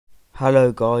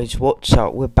Hello guys, what's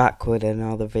up? We're back with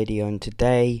another video, and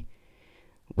today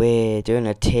we're doing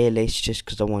a tier list just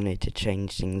because I wanted to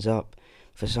change things up.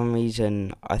 For some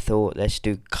reason I thought let's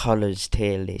do colours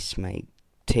tier list, mate.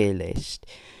 Tier list.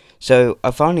 So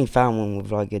I finally found one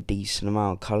with like a decent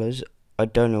amount of colours. I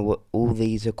don't know what all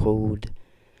these are called,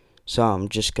 so I'm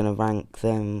just gonna rank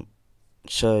them.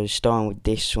 So starting with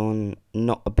this one,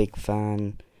 not a big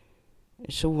fan.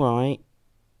 It's alright.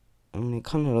 I mean, it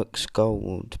kind of looks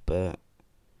gold, but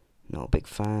not a big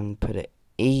fan. Put it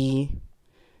E.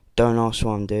 Don't ask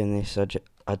why I'm doing this. I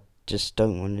just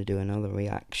don't want to do another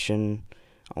reaction.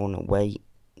 I want to wait,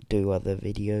 do other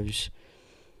videos.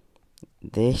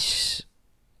 This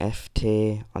F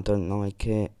tier. I don't like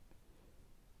it.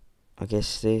 I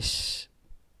guess this,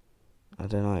 I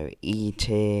don't know, E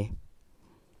tier.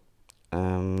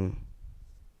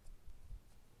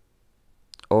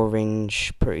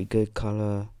 Orange, pretty good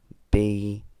colour.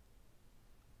 B.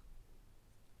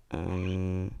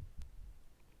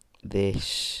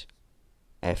 This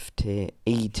F tier,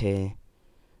 E tier.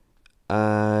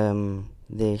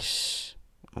 This,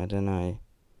 I don't know,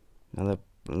 another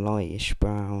lightish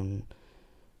brown.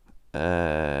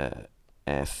 F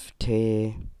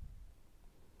tier.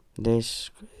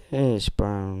 This is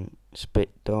brown. It's a bit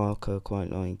darker. Quite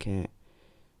like it.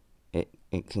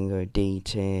 It can go D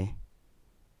tier.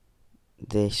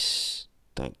 This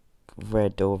like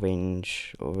red,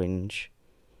 orange.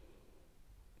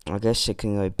 I guess it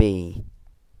can go B.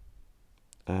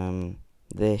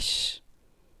 This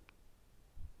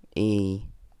E.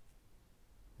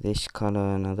 This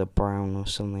colour, another brown or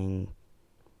something.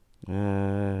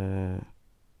 They're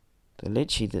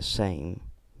literally the same,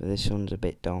 but this one's a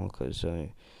bit darker, so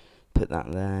put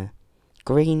that there.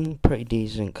 Green, pretty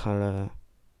decent colour.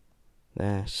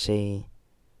 There, C.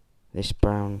 This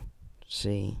brown,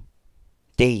 C.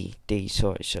 D,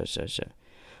 sorry.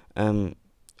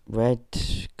 Red,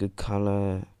 good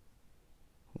colour.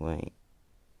 Wait.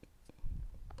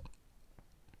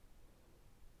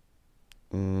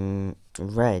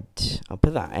 Red, I'll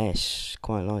put that S,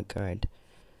 quite like red.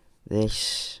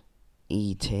 This,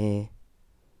 E tier.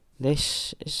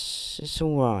 This is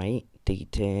alright, D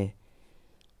tier.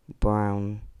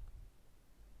 Brown,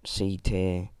 C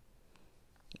tier.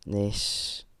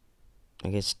 This, I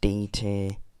guess D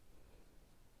tier.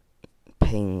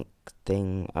 Pink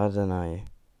thing, I don't know.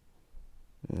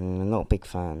 Not a big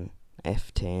fan.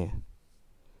 F tier.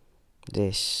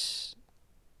 This,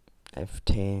 F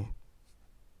tier.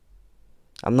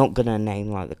 I'm not gonna name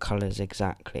like the colours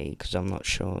exactly because I'm not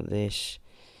sure. This,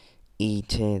 E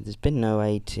tier. There's been no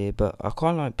A tier, but I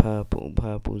quite like purple.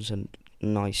 Purple's a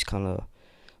nice colour.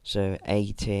 So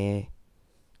A tier.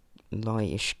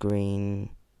 Lightish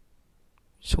green.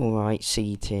 It's alright.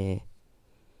 C tier.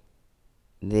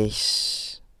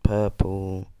 This,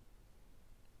 purple.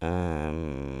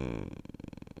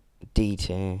 D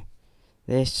tier.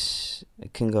 This,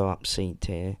 it can go up C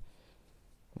tier.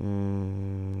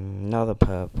 Another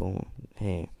purple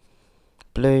here.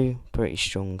 Blue, pretty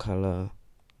strong colour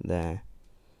there.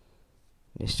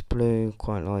 This blue,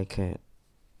 quite like it.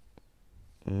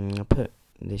 I'll put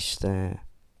this there.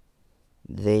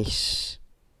 This,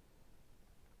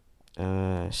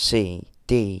 C,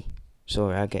 D.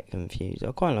 Sorry, I get confused.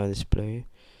 I quite like this blue.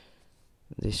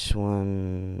 This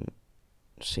one,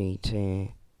 C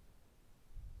tier.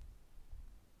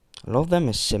 A lot of them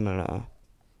are similar.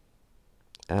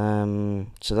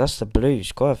 So that's the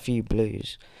blues. Quite a few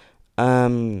blues.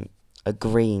 A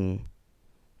green.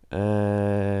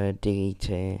 D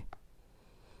tier.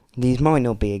 These might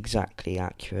not be exactly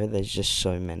accurate. There's just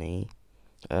so many.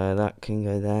 That can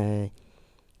go there.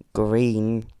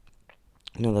 Green.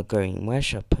 Another green. Where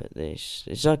should I put this?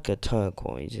 It's like a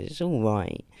turquoise. It's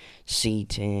alright. C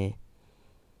tier.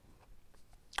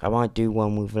 I might do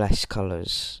one with less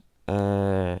colours.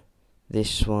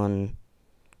 This one.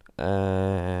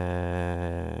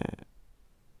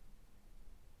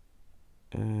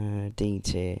 D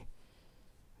tier.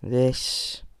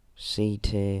 This, C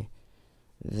tier.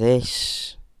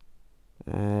 This,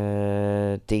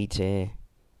 D tier.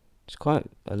 It's quite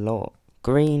a lot.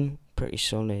 Green, pretty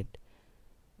solid.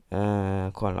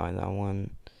 Quite like that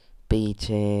one. B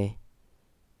tier.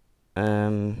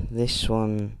 This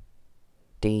one,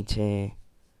 D tier.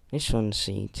 This one,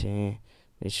 C tier.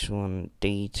 This one,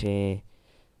 D tier.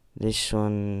 This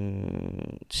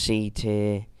one, C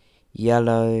tier.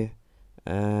 Yellow,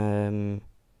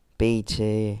 B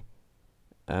tier.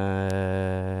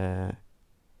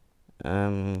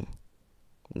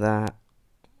 That,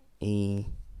 E,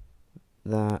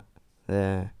 that,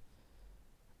 there.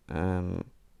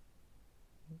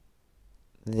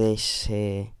 This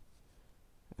here,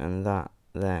 and that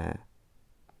there.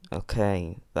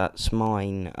 Okay, that's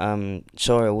mine.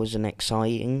 Sorry it wasn't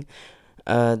exciting.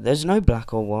 There's no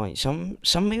black or white. Some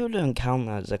people don't count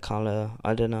that as a colour.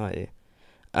 I don't know.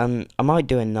 I might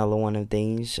do another one of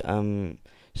these. So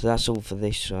that's all for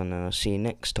this one, and I'll see you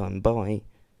next time. Bye.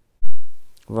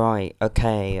 Right,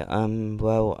 okay,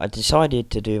 well, I decided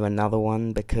to do another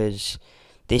one because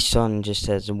this one just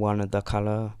has one of the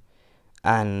colour,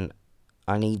 and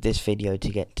I need this video to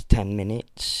get to 10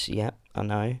 minutes, yep, I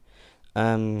know.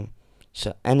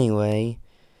 So anyway,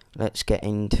 let's get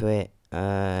into it.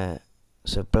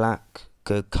 So black,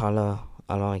 good colour,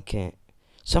 I like it.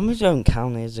 Some don't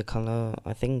count it as a colour,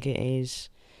 I think it is,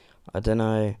 I don't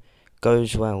know,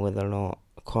 goes well with a lot,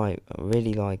 I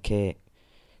really like it.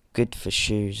 Good for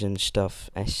shoes and stuff.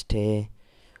 S tier.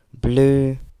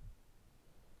 Blue.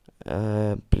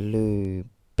 Blue.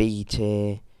 B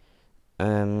tier.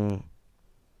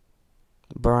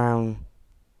 Brown.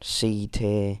 C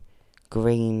tier.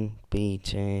 Green. B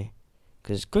tier.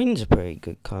 Because green's a pretty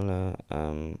good colour.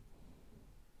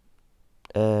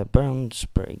 Brown's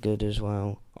pretty good as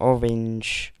well.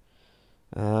 Orange.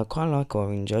 Quite like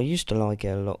orange. I used to like it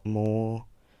a lot more.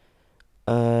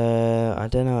 I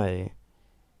don't know.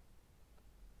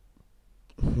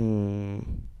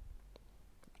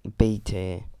 B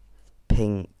tier.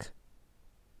 Pink.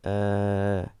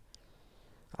 I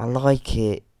like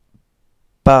it,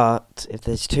 but if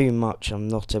there's too much, I'm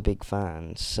not a big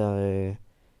fan. So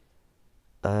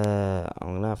I'm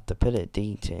gonna have to put it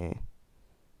D tier.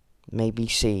 Maybe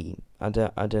C. I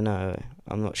don't know.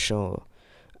 I'm not sure.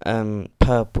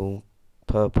 Purple.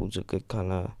 Purple's a good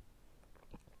colour.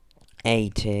 A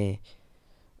tier.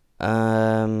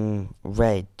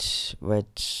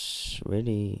 Red's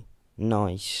really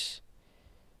nice.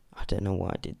 I don't know why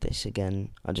I did this again.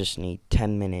 I just need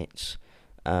 10 minutes.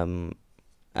 And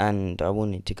I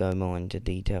wanted to go more into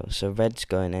detail. So red's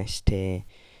going S tier.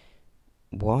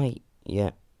 White,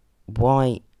 yeah.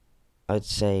 White, I'd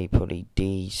say probably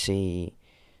D, C.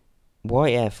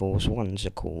 White Air Force Ones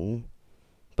are cool,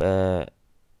 but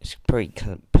it's pretty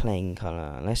plain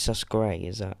colour. Unless that's grey.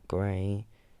 Is that grey?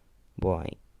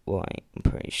 White, I'm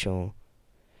pretty sure.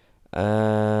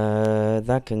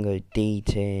 That can go D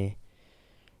tier.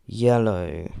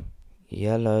 Yellow.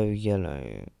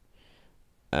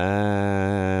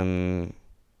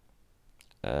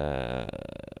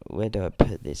 Where do I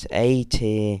put this? A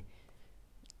tier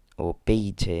or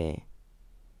B tier?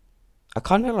 I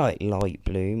kind of like light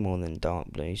blue more than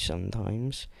dark blue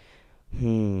sometimes.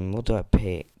 What do I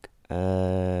pick?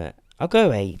 I'll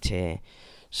go A tier.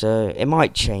 So it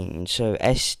might change. So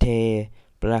S tier,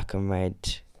 black and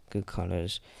red, good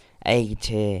colours. A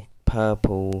tier,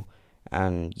 purple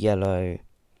and yellow.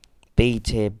 B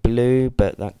tier, blue,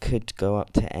 but that could go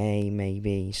up to A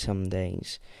maybe some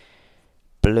days.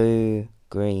 Blue,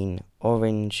 green,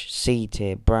 orange. C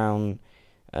tier, brown.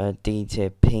 D tier,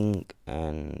 pink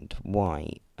and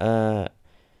white. I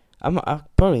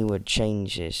probably would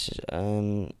change this.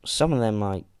 Some of them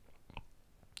like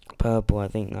purple. I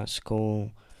think that's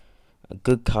cool. A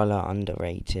good colour,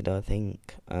 underrated. I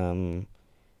think.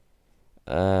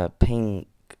 Pink.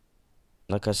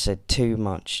 Like I said, too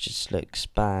much just looks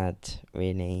bad,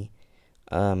 really.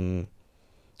 And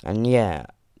yeah,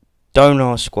 don't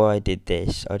ask why I did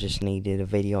this. I just needed a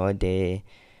video idea.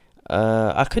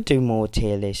 I could do more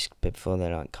tier lists before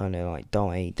they kind of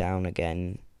die down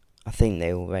again. I think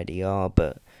they already are,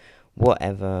 but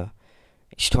whatever.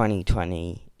 It's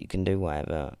 2020. You can do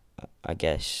whatever, I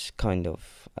guess. Kind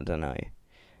of. I don't know.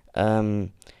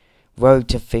 Road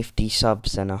to 50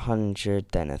 subs, then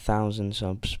 100, then 1,000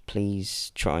 subs.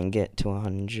 Please try and get to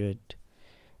 100.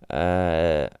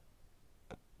 And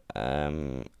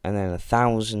then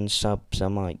 1,000 subs I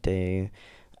might do.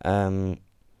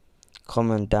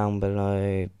 Comment down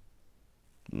below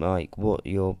what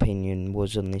your opinion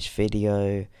was on this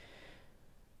video.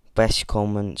 Best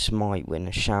comments might win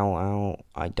a shout out.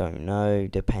 I don't know,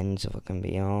 depends if I can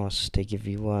be asked to give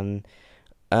you one.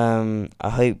 I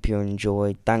hope you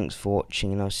enjoyed. Thanks for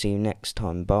watching, and I'll see you next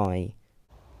time. Bye.